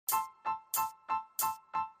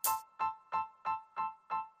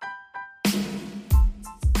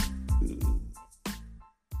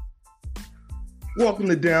Welcome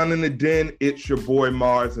to Down in the Den. It's your boy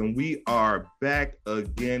Mars, and we are back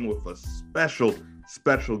again with a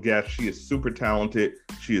special guest. She is super talented.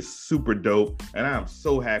 She is super dope, and I'm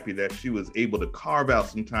so happy that she was able to carve out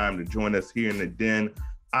some time to join us here in the Den.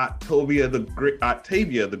 Octavia the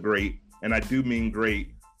Great, and I do mean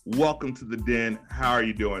great. Welcome to the Den. How are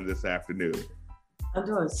you doing this afternoon? I'm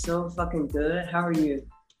doing so fucking good. How are you?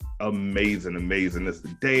 Amazing. It's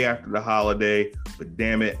the day after the holiday, but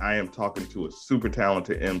damn it, I am talking to a super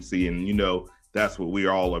talented MC, and you know, that's what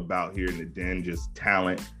we're all about here in the Den, just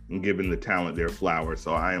talent and giving the talent their flowers.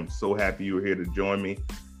 So I am so happy you were here to join me.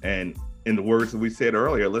 And in the words that we said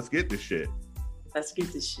earlier, let's get this shit. Let's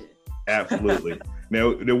get this shit. Absolutely.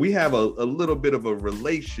 Now, we have a little bit of a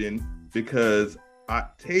relation because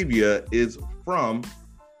Octavia is from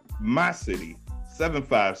my city,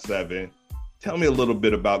 757. Tell me a little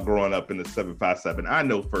bit about growing up in the 757. I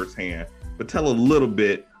know firsthand, but tell a little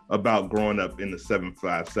bit about growing up in the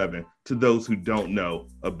 757 to those who don't know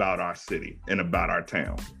about our city and about our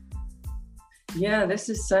town. Yeah, this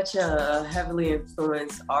is such a heavily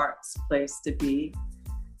influenced arts place to be.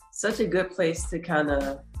 Such a good place to kind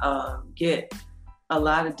of get a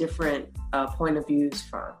lot of different point of views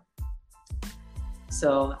from.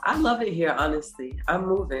 So I love it here, honestly. I'm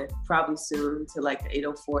moving probably soon to like the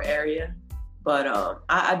 804 area. But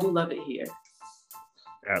I do love it here.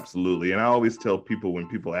 Absolutely. And I always tell people when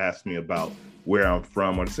people ask me about where I'm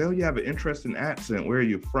from, or they say, oh, you have an interesting accent. Where are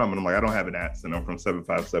you from? And I'm like, I don't have an accent. I'm from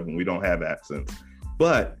 757. We don't have accents.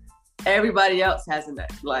 But everybody else has an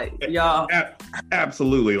accent. Like, y'all.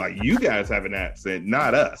 Absolutely. Like, you guys have an accent,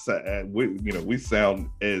 not us. We sound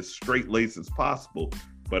as straight-laced as possible.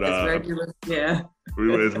 But as regular, yeah.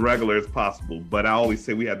 As regular as possible. But I always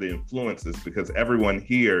say we have the influences because everyone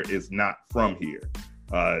here is not from here.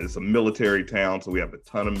 It's a military town, so we have a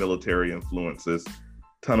ton of military influences,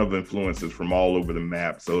 ton of influences from all over the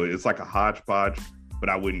map. So it's like a hodgepodge, but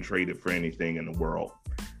I wouldn't trade it for anything in the world.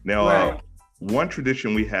 Now, right. One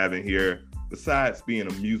tradition we have in here, besides being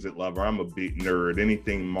a music lover, I'm a big nerd.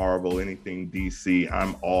 Anything Marvel, anything DC,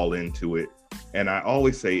 I'm all into it. And I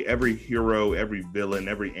always say every hero, every villain,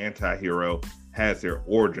 every anti-hero has their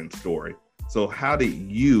origin story. So how did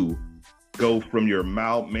you go from your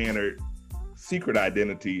mild-mannered secret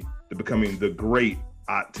identity to becoming the great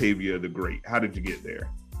Octavia the Great? How did you get there?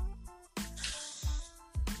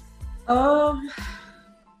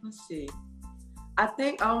 Let's see. I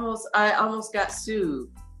think I almost got sued.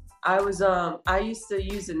 I used to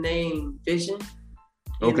use the name Vision.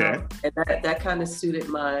 Okay. And that kind of suited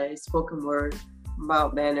my spoken word,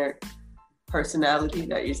 mild-mannered personality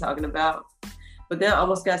that you're talking about. But then I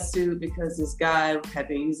almost got sued because this guy had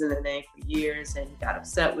been using the name for years and he got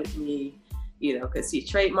upset with me, because he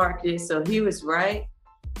trademarked it. So he was right,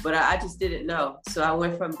 but I just didn't know. So I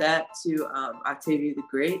went from that to Octavia the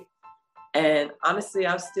Great. And honestly,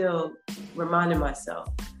 I'm still reminding myself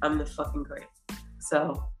I'm the fucking great.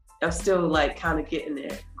 So I'm still like kind of getting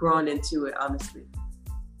there, growing into it, honestly.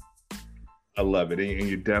 I love it. And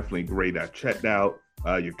you're definitely great. I checked out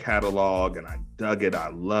your catalog and I dug it. I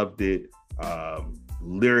loved it.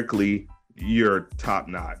 Lyrically, you're top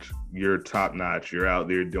notch. You're out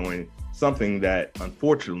there doing something that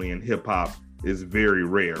unfortunately in hip hop is very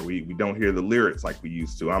rare. We don't hear the lyrics like we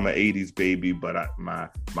used to. I'm an 80s baby, but my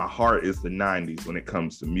heart is the 90s when it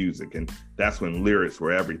comes to music. And that's when lyrics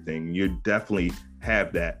were everything. You definitely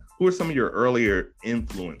have that. Who are some of your earlier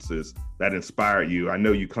influences that inspired you? I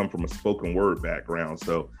know you come from a spoken word background,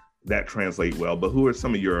 so that translates well, but who are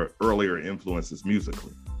some of your earlier influences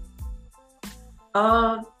musically?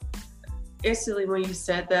 Instantly when you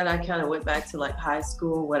said that, I kind of went back to like high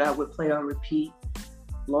school, what I would play on repeat.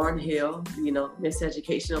 Lauryn Hill, Miss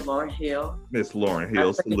Educational Lauryn Hill. Miss Lauryn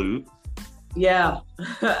Hill, salute. Yeah,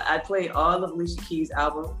 I played all of Alicia Keys'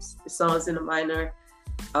 albums, the songs in the minor.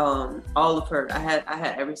 All of her. I had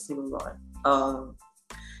every single one.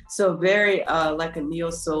 So very like a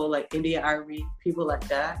neo soul, like India.Arie, people like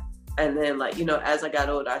that. And then like, as I got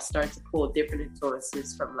older, I started to pull different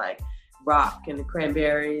influences from like rock and the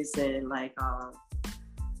Cranberries and like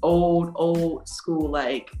old school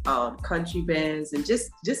like country bands and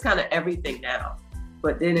just kind of everything now.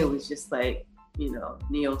 But then it was just like,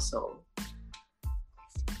 neo soul.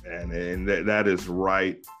 And that is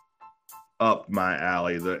right up my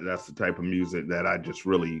alley. That's the type of music that I just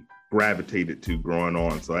really gravitated to growing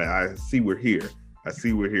on. So I see we're here. This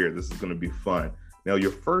is going to be fun. Now,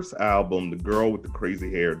 your first album, The Girl with the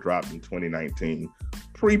Crazy Hair, dropped in 2019,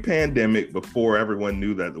 pre-pandemic, before everyone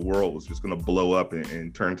knew that the world was just going to blow up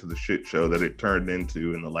and turn to the shit show that it turned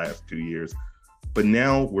into in the last 2 years. But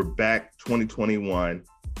now we're back, 2021.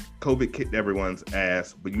 COVID kicked everyone's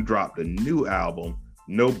ass, but you dropped a new album,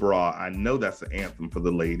 No Bra. I know that's an anthem for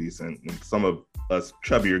the ladies and some of us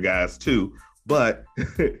chubbier guys too, but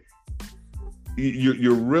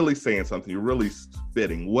you're really saying something. You're really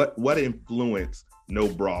spitting. What influenced No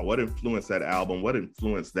Bra? What influenced that album? What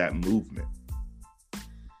influenced that movement?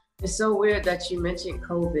 It's so weird that you mentioned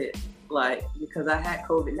COVID, like, because I had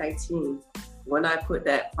COVID-19 when I put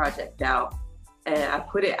that project out. And I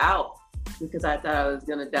put it out because I thought I was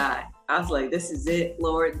gonna die. I was like, this is it,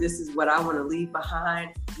 Lord. This is what I want to leave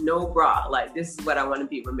behind. No bra. Like, this is what I want to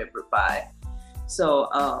be remembered by. So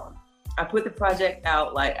I put the project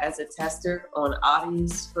out like as a tester on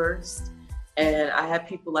Audience first. And I had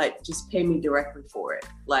people like just pay me directly for it.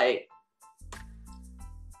 Like,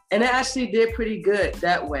 and it actually did pretty good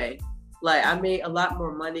that way. Like, I made a lot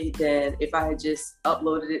more money than if I had just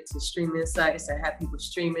uploaded it to streaming sites and had people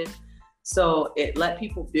streaming. So it let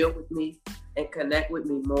people build with me and connect with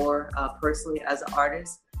me more personally as an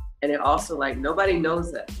artist. And it also, like, nobody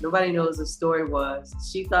knows that. Nobody knows the story was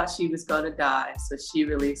she thought she was gonna die, so she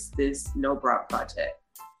released this No Bra project.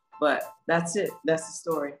 But that's it. That's the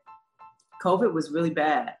story. COVID was really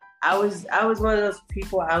bad. I was one of those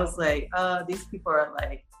people. I was like, these people are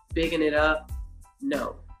like bigging it up.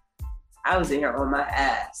 No, I was in here on my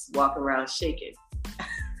ass, walking around shaking.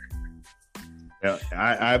 Yeah,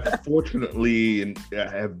 I've fortunately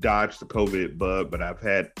have dodged the COVID bug, but I've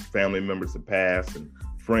had family members that pass and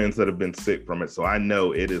friends that have been sick from it. So I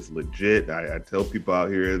know it is legit. I tell people out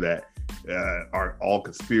here that are all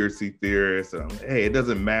conspiracy theorists. Hey, it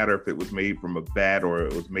doesn't matter if it was made from a bat or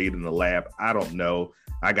it was made in the lab. I don't know.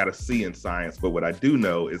 I got to see in science. But what I do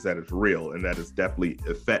know is that it's real and that it's definitely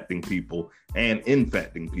affecting people and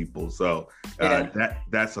infecting people. So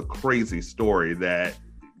that's a crazy story that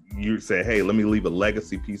you say, hey, let me leave a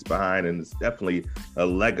legacy piece behind. And it's definitely a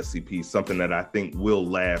legacy piece, something that I think will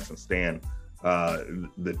last and stand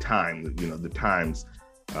the times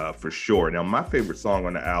for sure. Now, my favorite song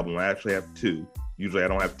on the album, I actually have two. Usually I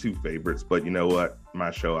don't have two favorites, but you know what?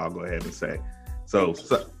 My show, I'll go ahead and say. So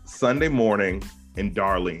Sunday Morning and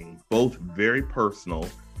Darlene, both very personal,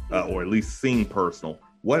 or at least seem personal.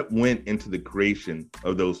 What went into the creation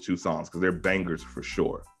of those two songs? Because they're bangers for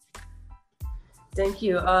sure. Thank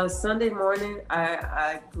you. Sunday Morning,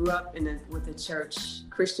 I grew up with a church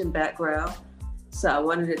Christian background. So I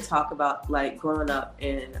wanted to talk about like growing up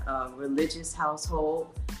in a religious household.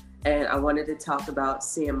 And I wanted to talk about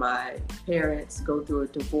seeing my parents go through a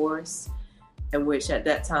divorce, in which at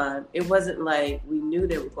that time, it wasn't like we knew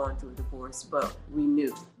they were going through a divorce, but we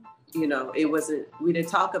knew, we didn't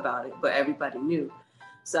talk about it, but everybody knew.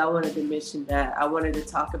 So I wanted to mention that. I wanted to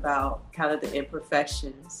talk about kind of the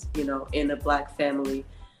imperfections, in a Black family.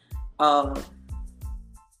 That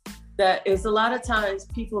is a lot of times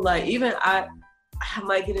people like, even I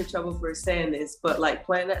might get in trouble for saying this, but like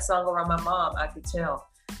playing that song around my mom, I could tell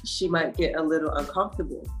she might get a little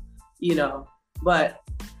uncomfortable, but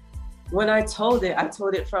when I told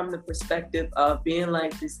it from the perspective of being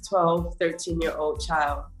like this 12, 13-year-old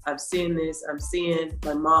child. I'm seeing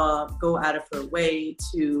my mom go out of her way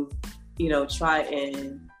to, try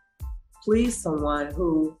and please someone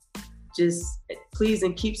who please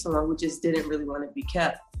and keep someone who just didn't really want to be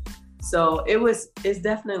kept. So it's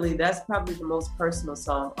definitely, that's probably the most personal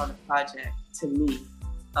song on the project to me.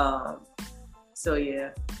 So yeah.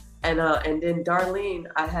 And then Darlene,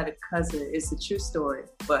 I had a cousin, it's a true story,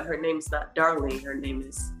 but her name's not Darlene, her name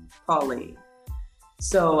is Pauline.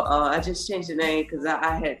 So I just changed the name because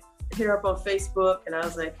I had hit her up on Facebook and I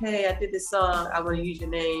was like, hey, I did this song, I want to use your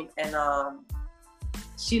name. And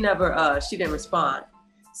she didn't respond.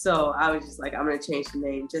 So I was just like, I'm going to change the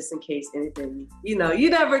name just in case anything, you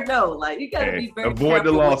never know. Like, you got to be very avoid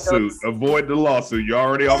the lawsuit. Avoid the lawsuit. You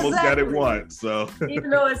already almost got it once. So even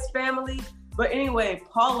though it's family. But anyway,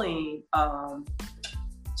 Pauline,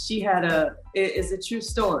 it's a true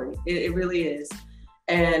story. It really is.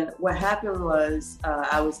 And what happened was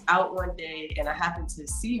I was out one day and I happened to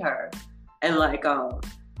see her. And like,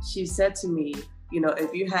 she said to me,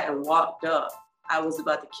 if you hadn't walked up, I was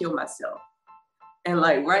about to kill myself. And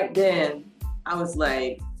like right then, I was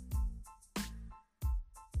like,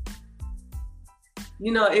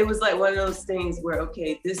 it was like one of those things where,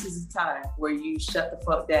 okay, this is the time where you shut the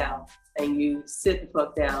fuck down and you sit the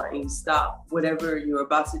fuck down and you stop whatever you're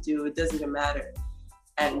about to do. It doesn't even matter.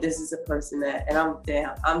 And this is a person and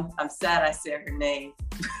I'm sad I said her name.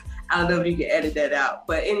 I don't know if you can edit that out,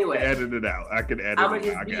 but anyway. Edit it out. I can edit it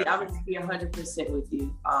out. I'm gonna be 100% with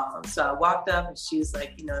you. So I walked up and she was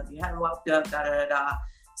like, if you hadn't walked up, da da da da.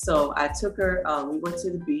 So I took her, we went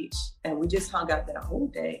to the beach and we just hung out that whole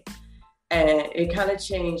day. And it kind of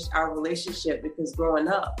changed our relationship because growing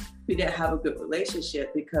up, we didn't have a good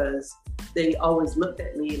relationship because they always looked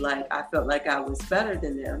at me like I felt like I was better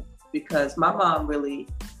than them, because my mom really,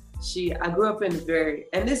 I grew up in a very,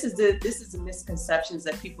 and this is the misconceptions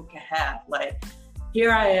that people can have. Like,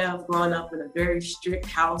 here I am growing up in a very strict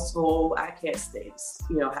household. I can't stay,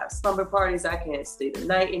 have slumber parties. I can't stay the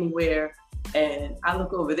night anywhere. And I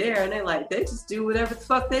look over there and they're like, they just do whatever the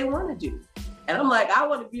fuck they want to do. And I'm like, I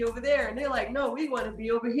want to be over there. And they're like, no, we want to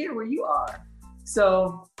be over here where you are.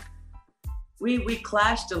 So we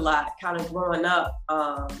clashed a lot kind of growing up.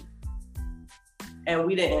 And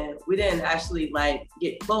we didn't actually like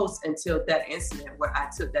get close until that incident where I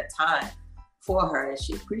took that time for her and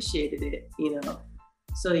she appreciated it,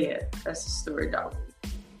 So yeah, that's the story, dog.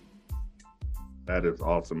 That is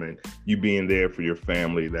awesome. And you being there for your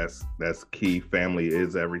family, that's key. Family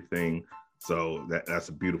is everything. So that's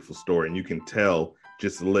a beautiful story. And you can tell,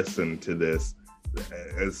 just listen to this.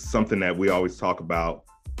 It's something that we always talk about.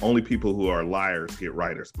 Only people who are liars get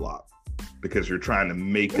writer's block, because you're trying to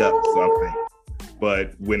make up something.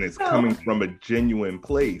 But when it's coming from a genuine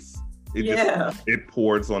place, it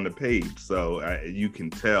pours on the page. So you can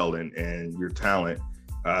tell, and your talent,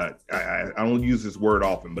 I don't use this word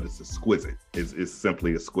often, but it's exquisite. It's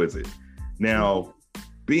simply exquisite. Now,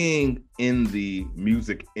 being in the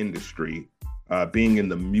music industry, being in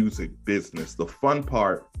the music business, the fun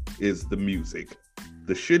part is the music.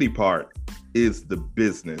 The shitty part is the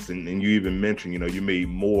business. And you even mentioned, you made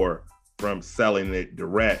more from selling it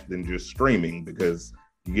direct than just streaming, because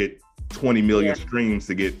you get 20 million streams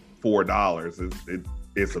to get $4.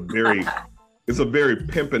 It's a very it's a very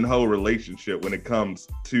pimp and hoe relationship when it comes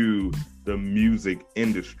to the music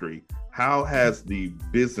industry. How has the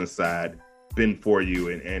business side been for you,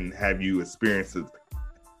 and have you experienced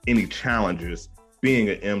any challenges being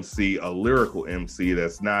an MC, a lyrical MC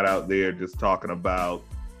that's not out there just talking about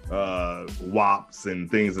WAPs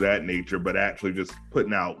and things of that nature, but actually just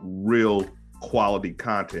putting out real quality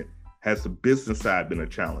content? Has the business side been a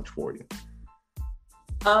challenge for you?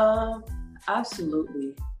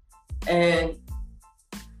 Absolutely. And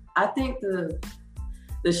I think the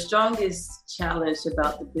strongest challenge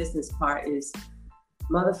about the business part is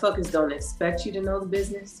motherfuckers don't expect you to know the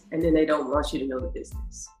business, and then they don't want you to know the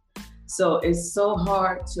business. So it's so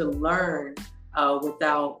hard to learn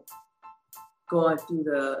without going through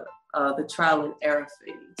the trial and error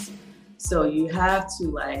phase. So you have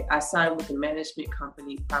to, I signed with a management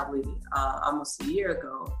company probably almost a year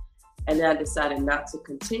ago, and then I decided not to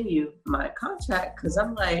continue my contract because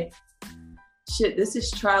I'm like, shit, this is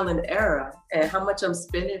trial and error, and how much I'm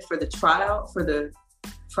spending for the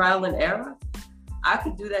trial and error, I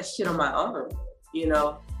could do that shit on my own,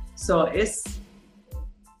 So it's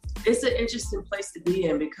an interesting place to be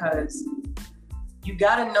in, because you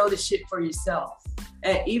gotta know the shit for yourself.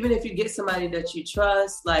 And even if you get somebody that you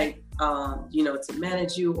trust, to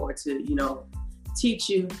manage you or to, teach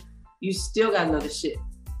you, you still gotta know the shit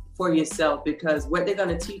for yourself, because what they're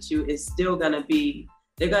gonna teach you is still gonna be,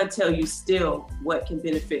 they're gonna tell you still what can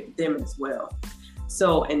benefit them as well.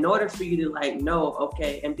 So in order for you to know,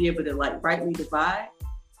 okay, and be able to rightly divide,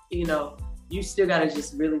 you still gotta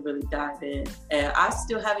just really, really dive in. And I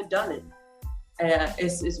still haven't done it. And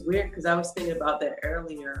it's weird, because I was thinking about that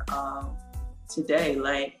earlier today.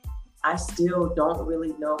 I still don't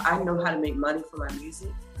really know. I know how to make money from my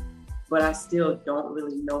music, but I still don't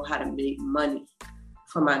really know how to make money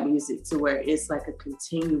from my music to where it's a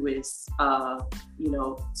continuous,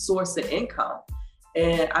 source of income.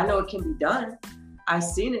 And I know it can be done. I've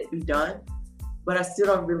seen it be done, but I still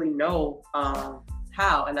don't really know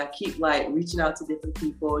how. And I keep reaching out to different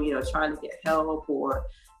people, trying to get help or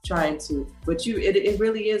trying to, but it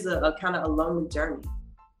really is a kind of a lonely journey.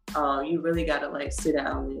 You really got to sit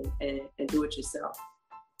down and do it yourself.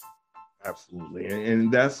 Absolutely.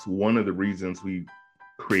 And that's one of the reasons we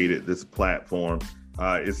created this platform.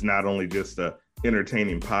 It's not only just a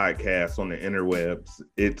entertaining podcast on the interwebs,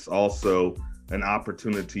 it's also an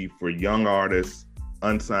opportunity for young artists,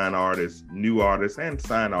 unsigned artists, new artists, and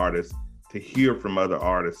signed artists to hear from other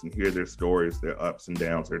artists and hear their stories, their ups and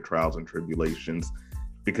downs, their trials and tribulations.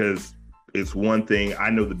 Because it's one thing, I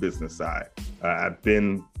know the business side. I've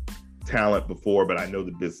been talent before, but I know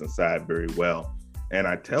the business side very well. And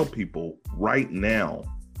I tell people right now,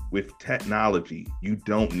 with technology, you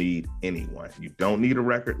don't need anyone. You don't need a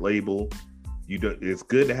record label. It's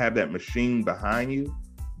good to have that machine behind you,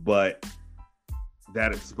 but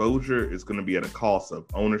that exposure is going to be at a cost of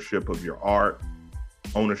ownership of your art,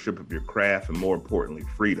 ownership of your craft, and more importantly,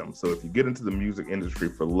 freedom. So if you get into the music industry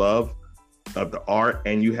for love of the art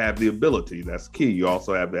and you have the ability, that's key. You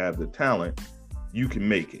also have to have the talent, you can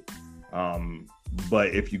make it. But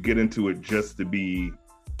if you get into it just to be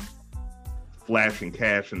flashing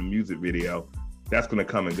cash in a music video, that's going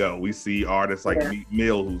to come and go. We see artists like Meek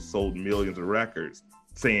Mill, who sold millions of records,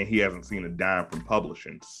 saying he hasn't seen a dime from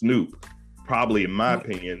publishing. Snoop, probably in my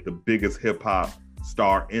opinion, the biggest hip hop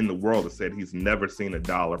star in the world, has said he's never seen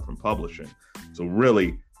 $1 from publishing. So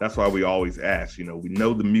really, that's why we always ask, we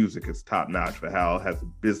know the music is top notch, but how it has a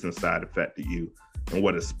business side affected you and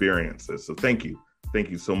what experiences. So thank you. Thank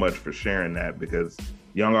you so much for sharing that, because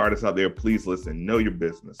young artists out there, please listen, know your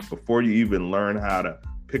business. Before you even learn how to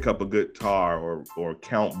pick up a guitar or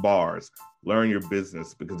count bars, learn your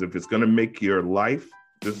business, because if it's going to make your life,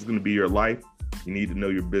 this is going to be your life, you need to know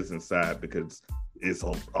your business side, because it's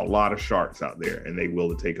a lot of sharks out there and they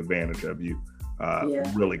will take advantage of you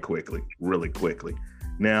really quickly.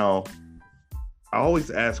 Now, I always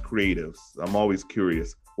ask creatives, I'm always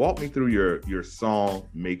curious, walk me through your song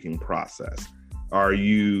making process. Are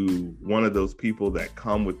you one of those people that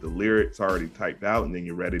come with the lyrics already typed out and then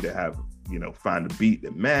you're ready to have, find a beat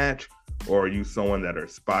that match? Or are you someone that are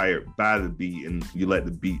inspired by the beat and you let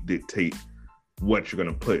the beat dictate what you're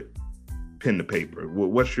going to put pen to paper?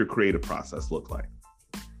 What's your creative process look like?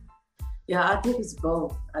 Yeah, I think it's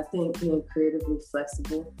both. I think being creatively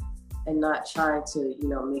flexible and not trying to,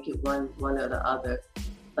 make it one or the other.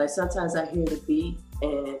 Like sometimes I hear the beat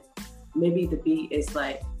and maybe the beat is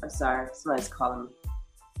like, I'm sorry, somebody's calling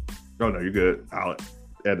me. Oh no, you're good. I'll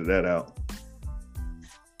edit that out.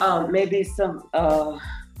 Maybe some,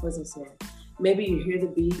 what's it saying? Maybe you hear the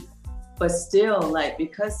beat, but still, like,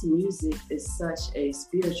 because music is such a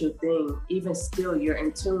spiritual thing, even still, you're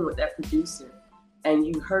in tune with that producer and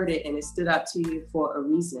you heard it and it stood out to you for a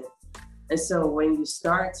reason. And so when you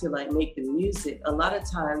start to like make the music, a lot of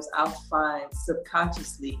times I'll find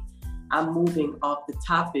subconsciously I'm moving off the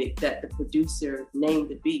topic that the producer named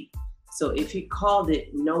the beat. So if he called it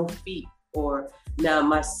No Feet, or now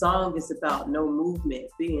my song is about no movement,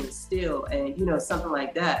 being still, and something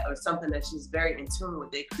like that, or something that's just very in tune with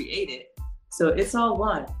what they created. So it's all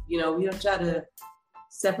one. We don't try to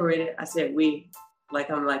separate it. I said we, like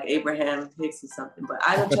I'm like Abraham Hicks or something, but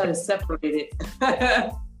I don't try to separate it.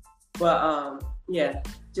 But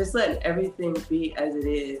just letting everything be as it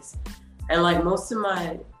is. And like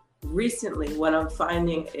recently, what I'm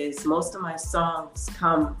finding is most of my songs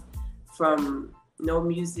come from no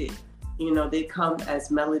music. They come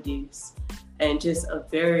as melodies and just a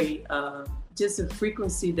very, just a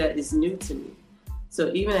frequency that is new to me.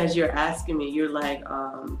 So even as you're asking me, you're like,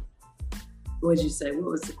 what did you say?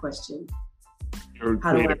 What was the question? Your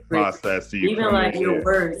creative process. Even like your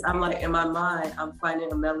words, I'm like, in my mind, I'm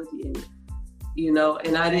finding a melody in it.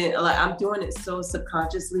 And I didn't, like, I'm doing it so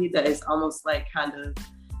subconsciously that it's almost like kind of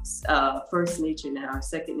first nature now, or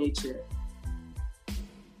second nature.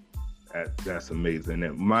 That's amazing.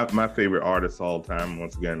 And my favorite artist all time,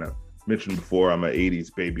 once again, I mentioned before, I'm an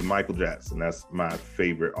 80s baby, Michael Jackson. That's my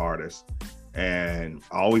favorite artist. And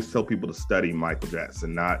I always tell people to study Michael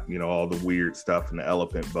Jackson, not, all the weird stuff and the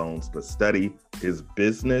elephant bones, but study his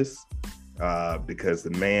business, because the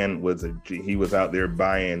man he was out there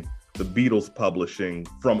buying the Beatles publishing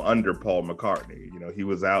from under Paul McCartney. He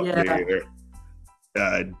was out there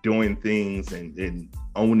doing things and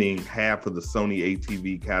owning half of the Sony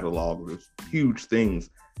ATV catalog. There's huge things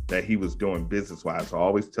that he was doing business-wise. So I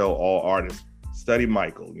always tell all artists, study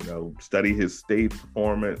Michael, study his stage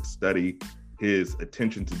performance, study his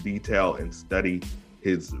attention to detail, and study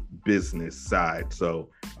his business side. So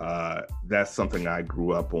that's something I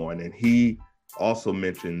grew up on. And he also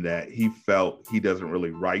mentioned that he felt he doesn't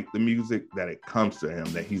really write the music, that it comes to him,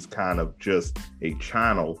 that he's kind of just a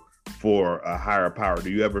channel for a higher power.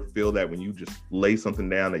 Do you ever feel that when you just lay something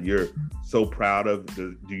down that you're so proud of,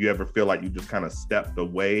 do you ever feel like you just kind of stepped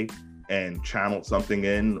away and channeled something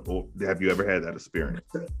in, or have you ever had that experience?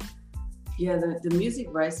 Yeah, the music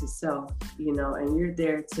writes itself, and you're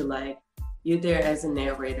there as a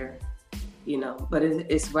narrator, but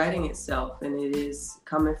it's writing itself, and it is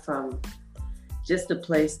coming from just a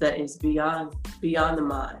place that is beyond the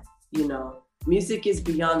mind. Music is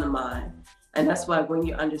beyond the mind. And that's why when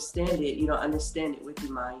you understand it, you don't understand it with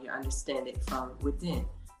your mind, you understand it from within.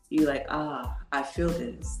 You're like, I feel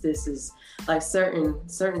this. This is like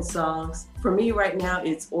certain songs. For me right now,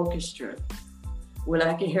 it's orchestra. When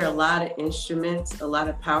I can hear a lot of instruments, a lot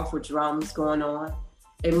of powerful drums going on,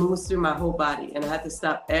 it moves through my whole body. And I have to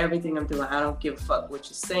stop everything I'm doing. I don't give a fuck what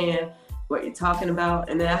you're saying, what you're talking about.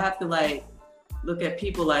 And then I have to like look at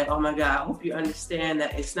people like, oh my God, I hope you understand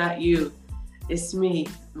that it's not you. It's me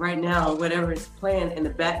right now. Whatever is playing in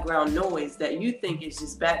the background noise that you think is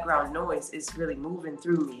just background noise is really moving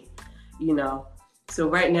through me, So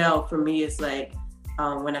right now for me, it's like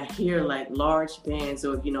when I hear like large bands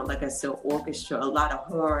or, you know, like I said, orchestra, a lot of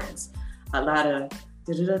horns, a lot of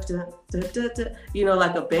you know,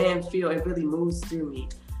 like a band feel, it really moves through me.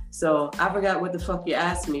 So I forgot what the fuck you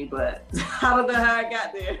asked me, but I don't know how I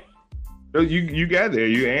got there. No, you got there.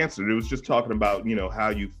 You answered. It was just talking about, you know, how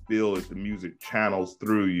you feel as the music channels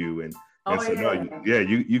through you, and so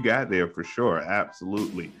you got there for sure.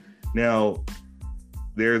 Absolutely. Now,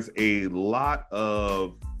 there's a lot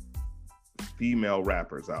of female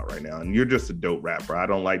rappers out right now, and you're just a dope rapper. I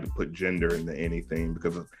don't like to put gender into anything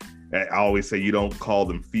because I always say you don't call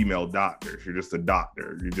them female doctors. You're just a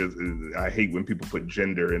doctor. I hate when people put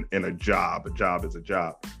gender in a job. A job is a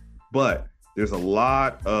job. But there's a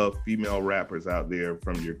lot of female rappers out there,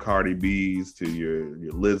 from your Cardi B's to your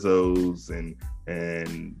Lizzos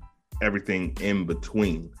and everything in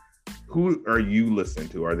between. Who are you listening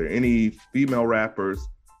to? Are there any female rappers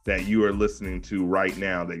that you are listening to right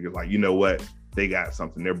now that you're like, you know what, they got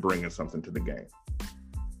something, they're bringing something to the game?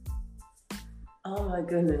 Oh my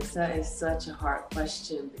goodness, that is such a hard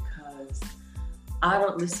question because I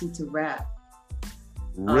don't listen to rap.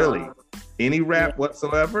 Really? Any rap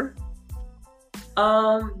whatsoever?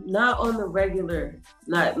 Not on the regular,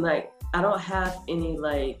 not like, I don't have any,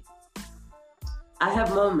 like, I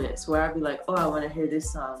have moments where I'd be like, oh, I want to hear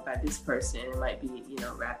this song by this person. It might be, you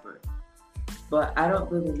know, rapper. But I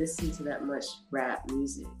don't really listen to that much rap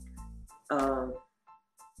music.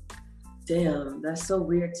 Damn, that's so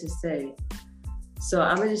weird to say. So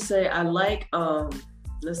I'm gonna just say I like,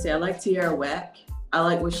 let's say I like Tierra Whack. I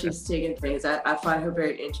like what she's taking things. I find her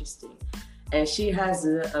very interesting. And she has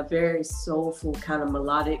a very soulful kind of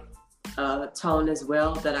melodic tone as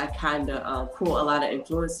well that I kind of pull a lot of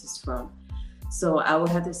influences from. So I would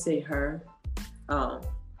have to say her. I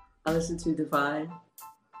listen to Divine.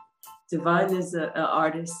 Divine is an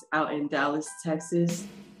artist out in Dallas, Texas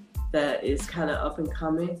that is kind of up and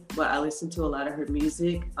coming, but I listen to a lot of her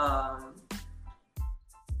music.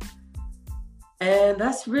 And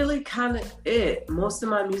that's really kind of it. Most of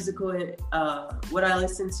my musical, what I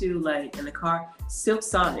listen to like in the car, Silk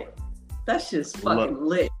Sonic. That's just fucking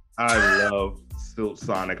lit. I love Silk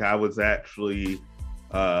Sonic. I was actually,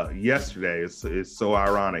 yesterday, it's so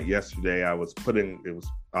ironic. Yesterday it was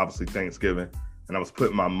obviously Thanksgiving, and I was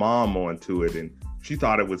putting my mom onto it, and she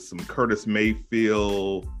thought it was some Curtis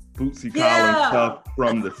Mayfield, Bootsy Collins stuff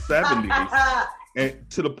from the 70s. And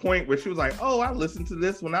to the point where she was like, oh, I listened to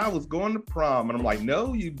this when I was going to prom. And I'm like,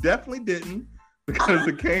 no, you definitely didn't, because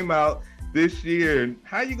it came out this year. And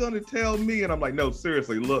how you going to tell me? And I'm like, no,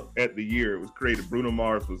 seriously, look at the year it was created. Bruno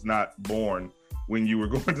Mars was not born when you were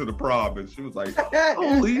going to the prom. And she was like,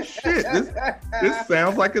 holy shit, this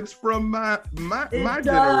sounds like it's from my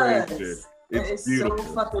generation. It's so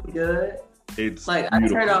fucking good. It's like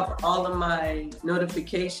beautiful. I turn off all of my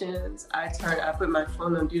notifications. I put my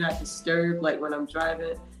phone on do not disturb, like when I'm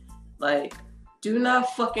driving. Like, do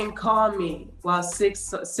not fucking call me while Silk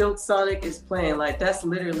Sonic is playing. Like, that's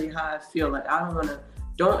literally how I feel. Like,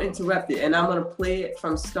 don't interrupt it. And I'm gonna play it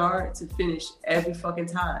from start to finish every fucking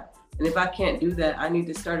time. And if I can't do that, I need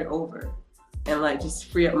to start it over and like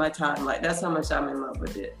just free up my time. Like, that's how much I'm in love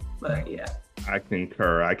with it. But yeah. I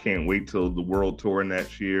concur. I can't wait till the world tour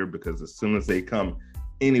next year, because as soon as they come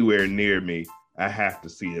anywhere near me, I have to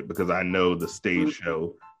see it, because I know the stage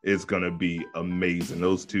show is going to be amazing.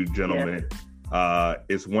 Those two gentlemen,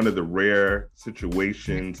 it's one of the rare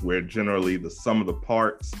situations where generally the sum of the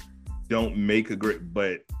parts don't make a great,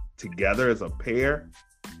 but together as a pair,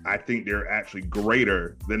 I think they're actually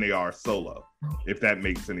greater than they are solo, if that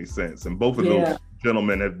makes any sense. And both of those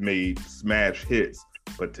gentlemen have made smash hits.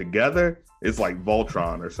 But together, it's like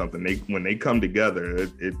Voltron or something. When they come together,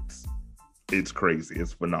 it's crazy.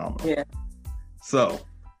 It's phenomenal. Yeah. So,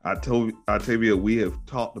 Octavia, we have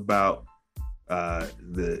talked about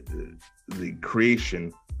the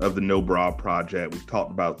creation of the No Bra Project. We've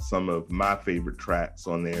talked about some of my favorite tracks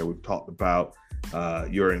on there. We've talked about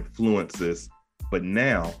your influences. But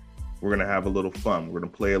now we're gonna have a little fun. We're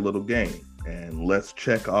gonna play a little game, and let's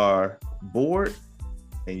check our board.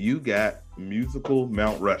 And you got musical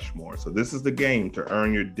Mount Rushmore. So this is the game to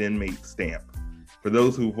earn your DenMate stamp. For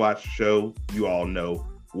those who've watched the show, you all know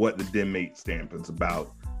what the DenMate stamp is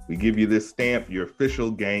about. We give you this stamp, your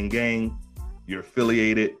official gang. You're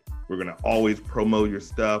affiliated. We're gonna always promote your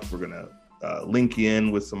stuff. We're gonna link you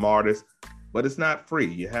in with some artists, but it's not free.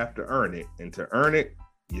 You have to earn it. And to earn it,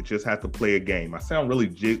 you just have to play a game. I sound really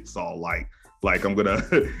Jigsaw-like I'm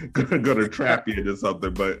gonna trap you into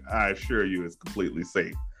something, but I assure you it's completely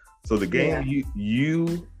safe. So the game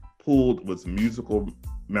you pulled was musical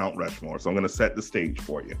Mount Rushmore. So I'm gonna set the stage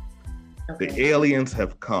for you. Okay. The aliens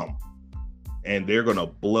have come. and they're going to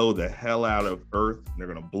blow the hell out of Earth. They're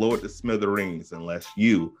going to blow it to smithereens unless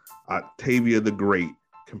you, Octavia the Great,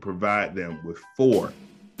 can provide them with 4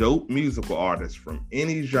 dope musical artists from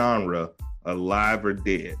any genre, alive or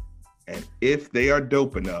dead. And if they are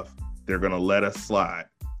dope enough, they're going to let us slide.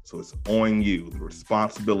 So it's on you. The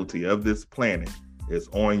responsibility of this planet is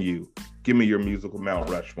on you. Give me your musical Mount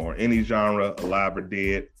Rushmore. Any genre, alive or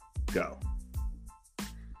dead, go.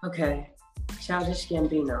 Okay. Childish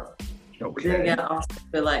Gambino. Okay. Then again, I also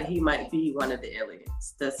feel like he might be one of the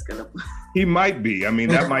aliens. That's gonna. He might be. I mean,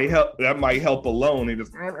 that might help. That might help alone. He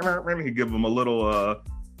just he give him a little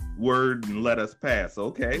word and let us pass.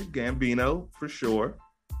 Okay, Gambino for sure.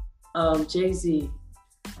 Jay-Z.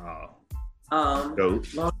 Dope.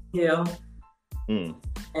 Lauryn Hill.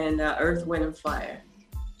 And Earth, Wind, and Fire.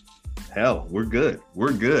 Hell, we're good.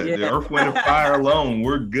 We're good. Yeah. The Earth, Wind, and Fire alone,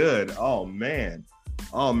 we're good. Oh man,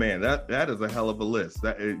 that is a hell of a list.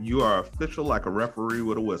 That you are official like a referee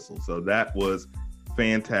with a whistle. So that was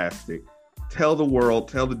fantastic. Tell the world,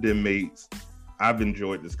 tell the den mates, I've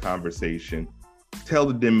enjoyed this conversation. Tell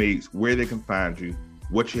the den mates where they can find you,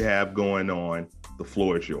 what you have going on. The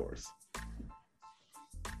floor is yours.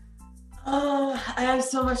 I have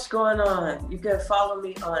so much going on. You can follow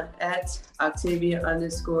me on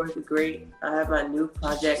 @Octavia_the_Great. I have my new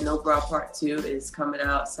project, No Bra Part 2, is coming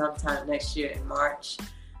out sometime next year in March.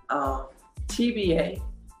 TBA.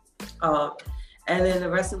 And then the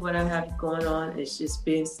rest of what I have going on is just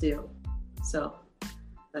being still. So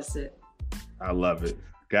that's it. I love it.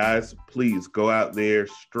 Guys, please go out there,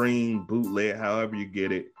 stream, bootleg, however you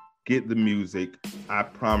get it. Get the music. I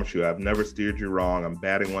promise you, I've never steered you wrong. I'm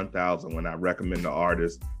batting 1,000 when I recommend the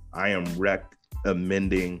artist. I am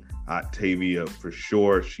recommending Octavia for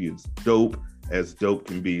sure. She is dope as dope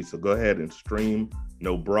can be. So go ahead and stream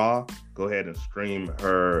No Bra. Go ahead and stream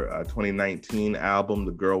her 2019 album,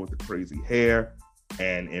 The Girl with the Crazy Hair.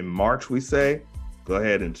 And in March, we say, go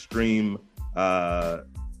ahead and stream the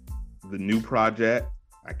new project.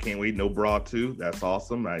 I can't wait. No Bra 2. That's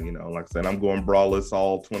awesome. Like I said, I'm going braless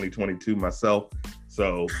all 2022 myself.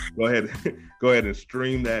 So go ahead and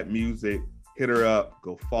stream that music. Hit her up.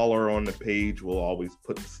 Go follow her on the page. We'll always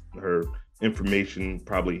put her information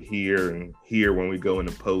probably here and here when we go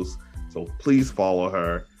into post. So please follow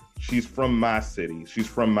her. She's from my city. She's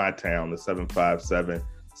from my town, the 757.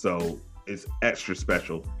 So it's extra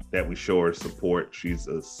special that we show her support. She's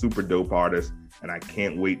a super dope artist, and I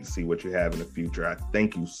can't wait to see what you have in the future. I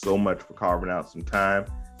thank you so much for carving out some time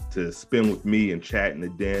to spend with me and chat in the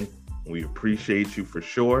den. We appreciate you for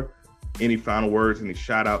sure. Any final words, any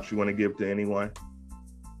shout outs you want to give to anyone?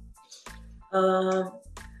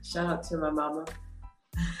 Shout out to my mama.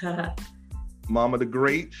 Mama the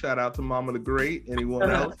Great. Shout out to Mama the Great.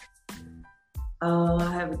 Anyone else?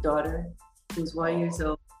 I have a daughter who's 1 year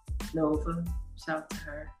old, Nova. Shout out to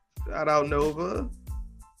her. Shout out Nova.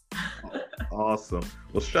 Awesome.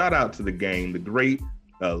 Well, shout out to the gang, the great,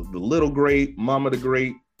 the little great, Mama the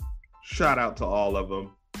Great. Shout out to all of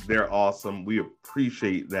them. They're awesome. We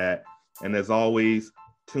appreciate that. And as always,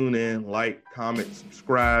 tune in, like, comment,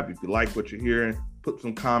 subscribe. If you like what you're hearing, put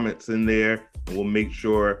some comments in there, and we'll make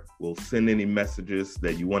sure we'll send any messages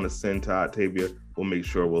that you want to send to Octavia. We'll make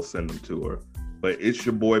sure we'll send them to her. But it's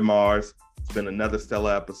your boy Mars. It's been another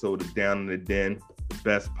stellar episode of Down in the Den, the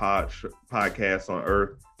best podcast on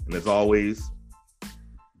earth. And as always,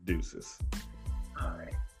 deuces. All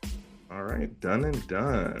right. All right, done and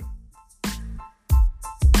done.